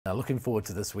Now, looking forward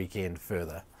to this weekend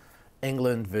further.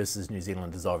 England versus New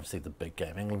Zealand is obviously the big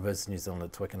game. England versus New Zealand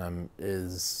at Twickenham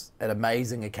is an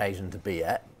amazing occasion to be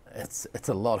at. It's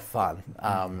a lot of fun.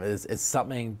 It's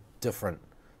something different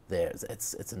there.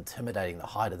 It's intimidating, the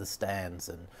height of the stands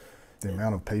and the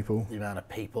amount of people. The amount of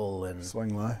people and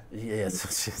swing low. Yeah,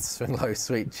 swing low,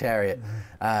 sweet chariot.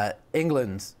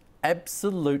 England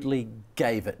absolutely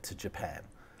gave it to Japan.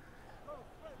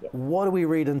 What do we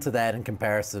read into that in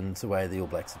comparison to the way the All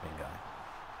Blacks have been going?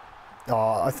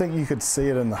 I think you could see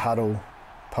it in the huddle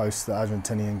post the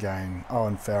Argentinian game.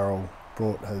 Owen Farrell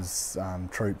brought his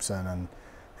troops in and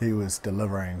he was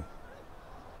delivering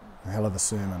a hell of a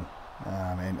sermon.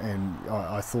 And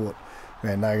I thought,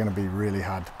 man, they're going to be really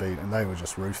hard to beat, and they were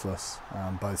just ruthless,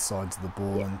 both sides of the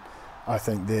ball. And I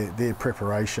think their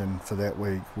preparation for that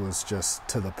week was just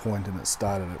to the point, and it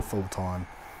started at full time.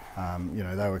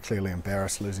 They were clearly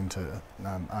embarrassed losing to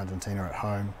Argentina at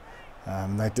home.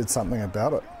 They did something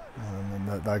about it,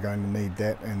 and they're going to need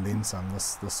that and then some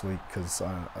this week, because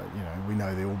we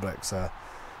know the All Blacks have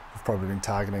probably been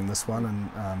targeting this one,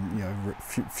 and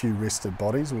few rested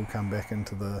bodies will come back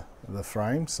into the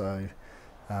frame, so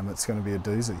it's going to be a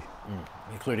doozy.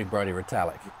 Including Brodie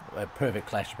Retallick. A perfect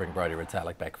clash to bring Brodie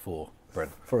Retallick back for Bryn.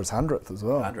 For his 100th as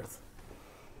well. 100th.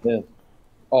 Yeah.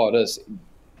 Oh, it is.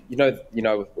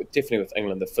 Definitely with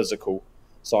England, the physical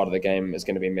side of the game is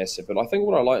going to be massive. But I think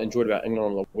what I enjoyed about England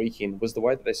on the weekend was the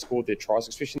way that they scored their tries,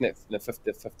 especially in the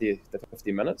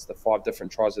 50 minutes, the 5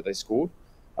 different tries that they scored.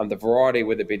 The variety,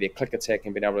 whether it be their click attack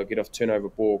and being able to get off turnover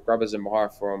ball, grubbers and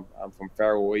behind from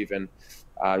Farrell, or even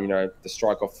the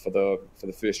strike off for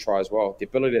the first try as well. The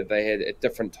ability that they had at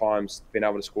different times, being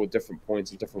able to score different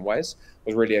points in different ways,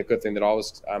 was really a good thing that I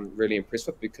was really impressed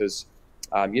with, because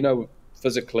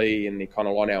physically, and they kind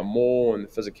of line out more, and the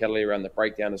physicality around the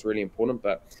breakdown is really important.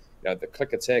 But the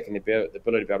click attack and the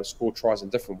ability to be able to score tries in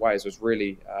different ways was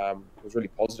really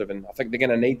positive, and I think they're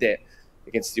going to need that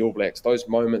against the All Blacks. Those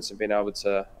moments and being able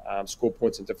to score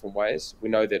points in different ways. We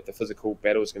know that the physical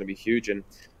battle is going to be huge, and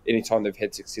anytime they've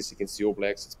had success against the All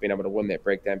Blacks, it's been able to win that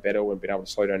breakdown battle and been able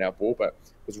to slow down our ball. But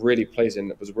it was really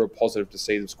pleasing. It was real positive to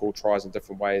see them score tries in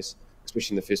different ways,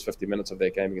 especially in the first 50 minutes of their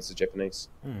game against the Japanese.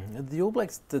 The All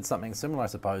Blacks did something similar, I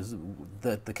suppose.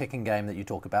 The kicking game that you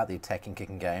talk about, the attacking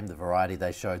kicking game, the variety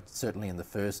they showed, certainly in the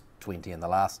first 20 and the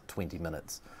last 20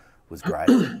 minutes, was great.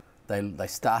 They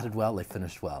started well, they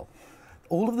finished well.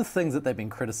 All of the things that they've been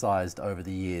criticised over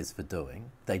the years for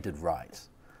doing, they did right.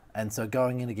 And so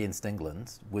going in against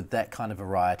England, with that kind of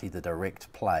variety, the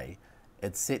direct play,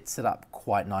 it sets it up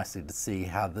quite nicely to see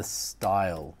how this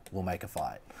style will make a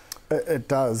fight. It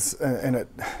does, and it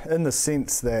in the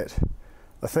sense that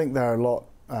I think they're a lot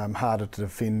harder to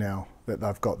defend now that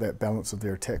they've got that balance of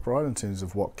their attack right, in terms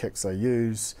of what kicks they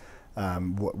use,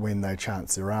 when they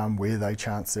chance their arm, where they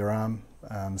chance their arm.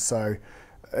 So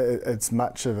it's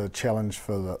much of a challenge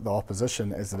for the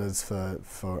opposition as it is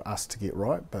for us to get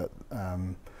right. But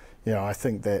I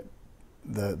think that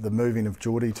the moving of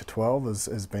Geordie to 12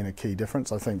 has been a key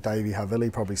difference. I think Davey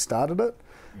Havili probably started it,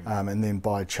 and then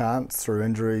by chance, through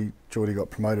injury, Geordie got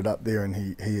promoted up there, and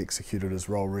he executed his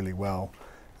role really well.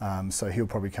 So he'll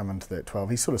probably come into that 12.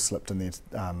 He sort of slipped in there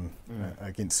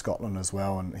against Scotland as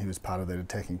well, and he was part of that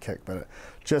attacking kick. But it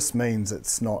just means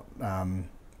it's not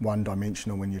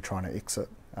one-dimensional when you're trying to exit.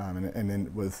 And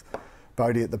then with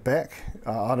Brodie at the back,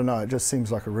 I don't know, it just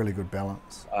seems like a really good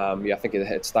balance. I think it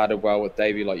had started well with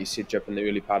Davey, like you said, Jip, in the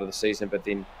early part of the season, but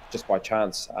then just by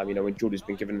chance, when Geordie's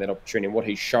been given that opportunity and what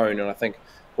he's shown, and I think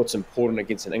what's important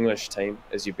against an English team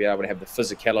is you'll be able to have the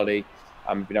physicality,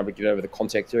 being able to get over the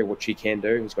contact area, which he can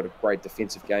do. He's got a great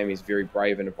defensive game. He's very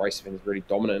brave and abrasive, and he's really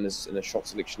dominant in his shot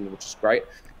selection, which is great.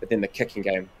 But then the kicking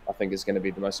game, I think, is going to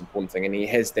be the most important thing, and he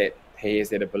has that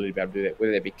ability to be able to do that,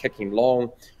 whether that be kicking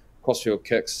long, crossfield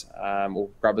kicks, or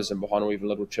grubbers and behind, or even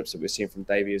little chips that we're seeing from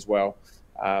Davey as well.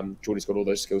 Geordie's got all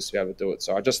those skills to be able to do it.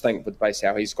 So I just think with base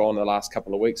how he's gone the last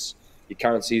couple of weeks, your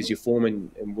currency is your form,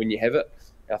 and when you have it,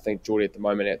 I think Geordie at the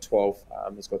moment at 12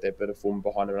 has got that bit of form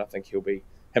behind him, and I think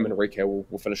him and Enrique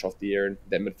will finish off the year in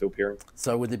that midfield pairing.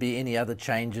 So would there be any other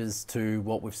changes to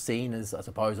what we've seen as, I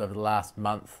suppose, over the last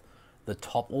month, the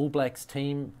top All Blacks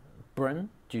team, Bryn?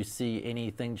 Do you see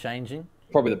anything changing?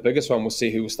 Probably the biggest one, we'll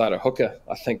see who will start at hooker.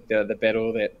 I think the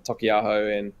battle that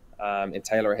taukei'aho and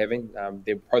Taylor are having,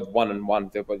 they're both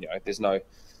 1-1. There's no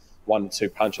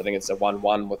 1-2 punch. I think it's a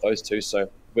 1-1 with those two. So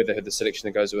whether the selection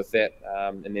that goes with that,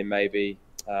 and then maybe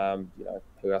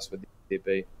who else would there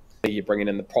be? You're bringing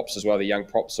in the props as well, the young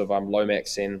props of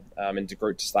Lomax and De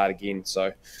Groot to start again.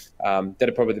 So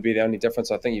that'll probably be the only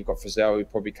difference. I think you've got Frizzell, who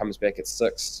probably comes back at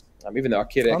 6. Even though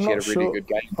Akira actually had a really good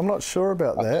game. I'm not sure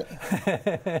about that.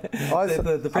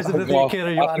 The president of the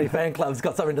Akira Ioane fan club's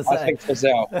got something to say. I think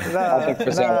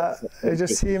Fazal.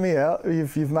 Just hear me out.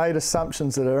 You've made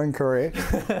assumptions that are incorrect.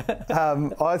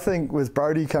 I think with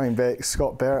Brodie coming back,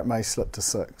 Scott Barrett may slip to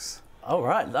 6. Oh,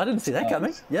 right. I didn't see that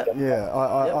coming. Yep. Yeah,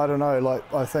 I don't know.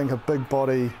 Like, I think a big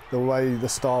body, the way the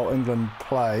style England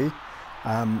play,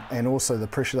 and also the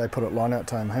pressure they put at line-out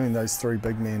time, having those 3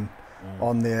 big men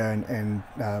on there, and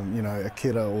you know,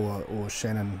 Akira or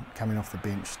Shannon coming off the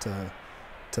bench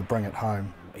to bring it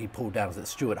home. He pulled down, was it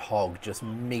Stuart Hogg, just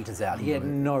meters out. He had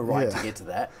no right to get to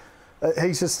that.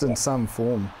 He's just in some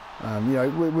form. You know,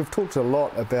 we've talked a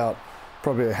lot about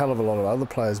probably a hell of a lot of other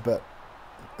players, but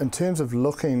in terms of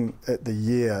looking at the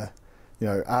year, you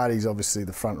know, Artie's obviously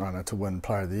the front runner to win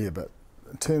Player of the Year, but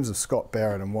in terms of Scott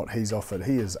Barrett and what he's offered,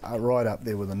 he is right up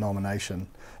there with a nomination,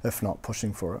 if not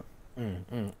pushing for it.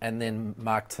 And then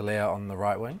Mark Taukei'aho on the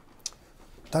right wing?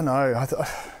 Don't know.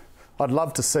 I'd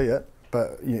love to see it,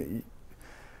 but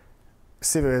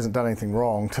Sevu hasn't done anything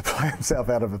wrong to play himself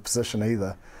out of a position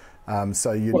either.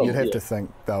 So you'd have to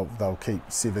think they'll keep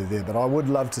Sevu there. But I would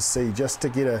love to see, just to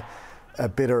get a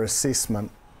better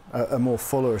assessment, a more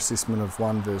fuller assessment of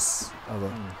one versus other.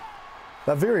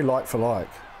 They're very like for like.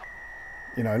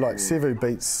 You know, like Sevu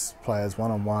beats players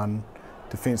one-on-one,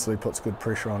 defensively puts good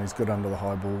pressure on, he's good under the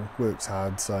high ball, works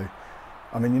hard. So,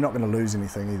 I mean, you're not going to lose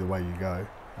anything either way you go.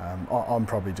 I'm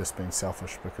probably just being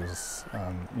selfish because,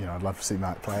 you know, I'd love to see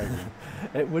Mark play again.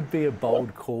 It would be a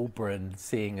bold call, Bryn,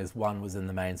 seeing as one was in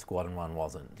the main squad and one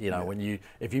wasn't. You know,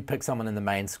 if you pick someone in the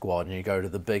main squad and you go to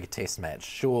the big test match,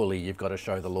 surely you've got to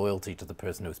show the loyalty to the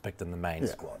person who was picked in the main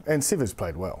squad. And Sevu's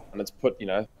played well. And it's put, you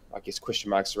know, I guess question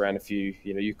marks around if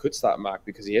you could start Mark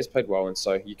because he has played well, and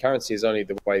so your currency is only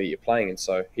the way that you're playing, and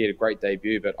so he had a great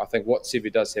debut. But I think what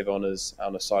Sevu does have on his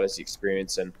side is the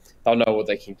experience, and they'll know what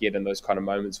they can get in those kind of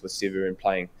moments with Sevu and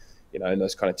playing, you know, in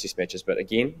those kind of test matches. But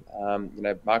again, you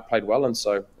know, Mark played well, and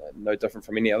so no different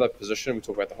from any other position. We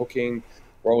talk about the hooking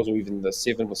roles, or even the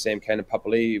 7 with Sam Cane and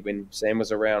Papali'i when Sam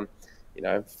was around. You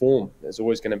know, form is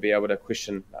always going to be able to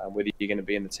question whether you're going to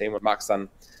be in the team. Mark's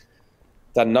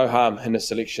done no harm in his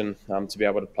selection to be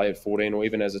able to play at 14 or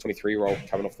even as a 23-year-old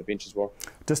coming off the bench as well.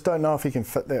 Just don't know if he can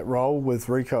fit that role with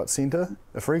Rico at centre.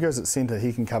 If Rico's at centre,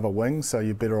 he can cover wings, so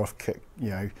you're better off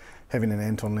having an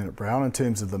Anton Leonard-Brown in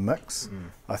terms of the mix.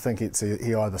 I think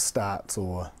he either starts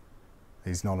or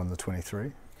he's not in the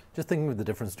 23. Just thinking of the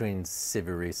difference between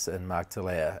Sevu and Mark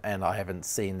Taukei'aho, and I haven't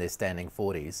seen their standing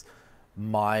 40s,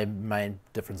 my main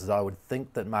difference is I would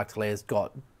think that Mark Taukei'aho's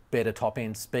got better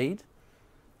top-end speed.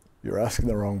 You're asking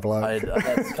the wrong bloke.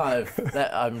 That's kind of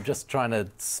I'm just trying to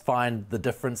find the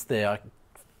difference there.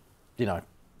 You know,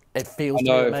 it feels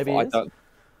to me maybe it is.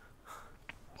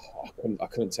 I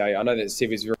couldn't tell you. I know that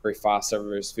Sevu's very fast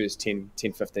over his first 10,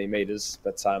 15 metres,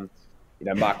 but you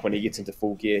know, Mark, when he gets into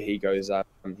full gear, he goes.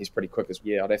 He's pretty quick as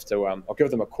well. I'd have to. I'll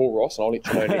give them a call, Ross, and I'll let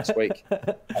you know next week.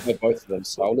 I've had both of them,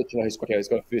 so I'll let you know who's quick. He's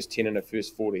got a first 10 and a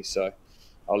first 40, so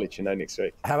I'll let you know next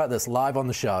week. How about this? Live on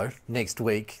the show next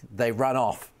week, they run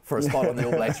off for a spot on the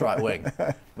All Blacks right wing.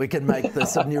 We can make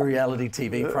this a new reality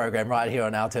TV program right here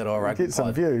on Aotearoa Rugby. Get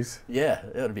some views. Yeah,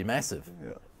 it would be massive.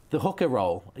 Yeah. The hooker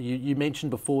role, you mentioned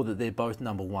before that they're both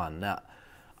number 1. Now,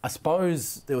 I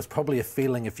suppose there was probably a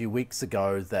feeling a few weeks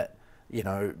ago that, you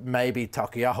know, maybe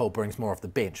Taukei'aho brings more off the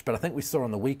bench, but I think we saw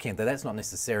on the weekend that that's not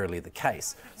necessarily the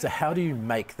case. So how do you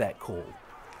make that call?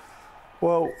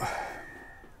 Well,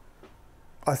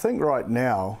 I think right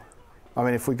now, I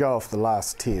mean, if we go off the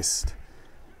last test,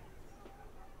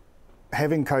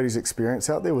 having Cody's experience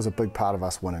out there was a big part of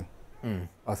us winning.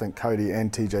 I think Cody and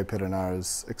TJ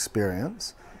Perenara's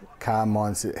experience, calm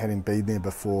mindset, having been there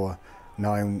before,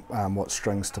 knowing what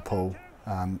strings to pull,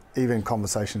 even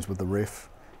conversations with the ref,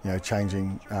 you know,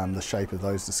 changing the shape of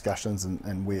those discussions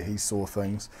and where he saw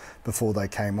things before they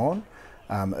came on,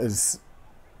 is,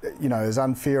 you know, as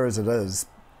unfair as it is,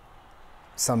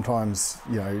 sometimes,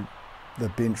 you know, the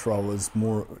bench role is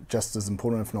just as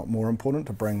important, if not more important,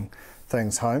 to bring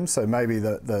things home. So maybe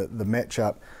the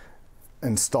matchup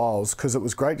in styles, because it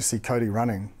was great to see Cody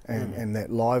running and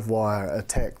that live wire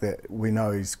attack that we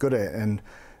know he's good at, and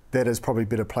that is probably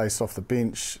better placed off the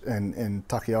bench, and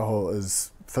Taukei'aho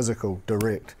is physical,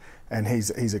 direct, and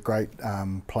he's a great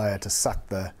player to suck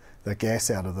the gas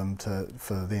out of them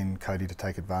for then Cody to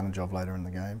take advantage of later in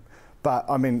the game. But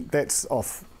I mean, that's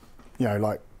off, you know,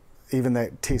 like even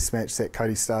that test match that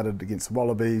Cody started against the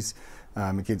Wallabies,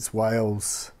 against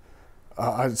Wales,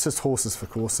 it's just horses for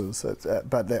courses.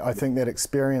 But I think that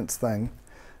experience thing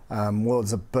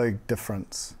was a big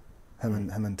difference, him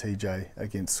and TJ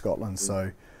against Scotland.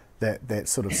 So, that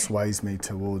sort of sways me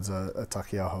towards a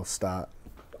taukei'aho start.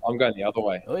 I'm going the other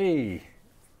way. Oi.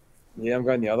 Yeah, I'm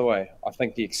going the other way. I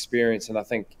think the experience, and I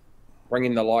think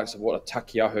bringing the likes of what a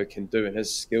taukei'aho can do in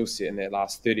his skill set in that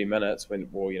last 30 minutes, 30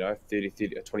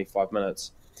 or 25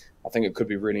 minutes, I think it could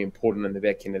be really important in the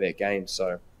back end of that game.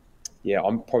 So, yeah,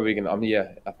 I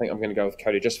think I'm going to go with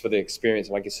Cody just for the experience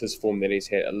and I guess his form that he's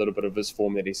had, a little bit of his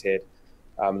form that he's had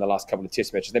in the last couple of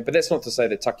test matches. But that's not to say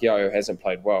that taukei'aho hasn't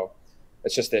played well.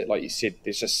 It's just that, like you said,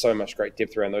 there's just so much great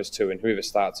depth around those two, and whoever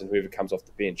starts and whoever comes off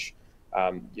the bench,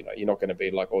 you're not going to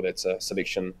be like, oh, that's a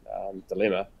selection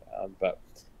dilemma. But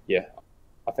yeah,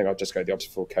 I think I'll just go the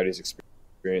opposite for Cody's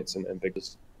experience and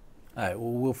biggest. All right,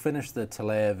 well, we'll finish the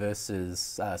Talea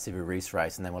versus Sevu Reece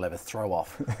race, and then we'll have a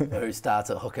throw-off who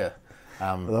starts at hooker.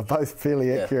 They're both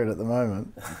fairly accurate at the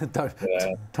moment.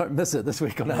 don't miss it this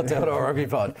week on our Aotearoa Rugby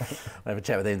Pod. We'll have a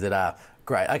chat with NZR.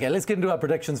 Great. Okay, let's get into our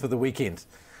predictions for the weekend.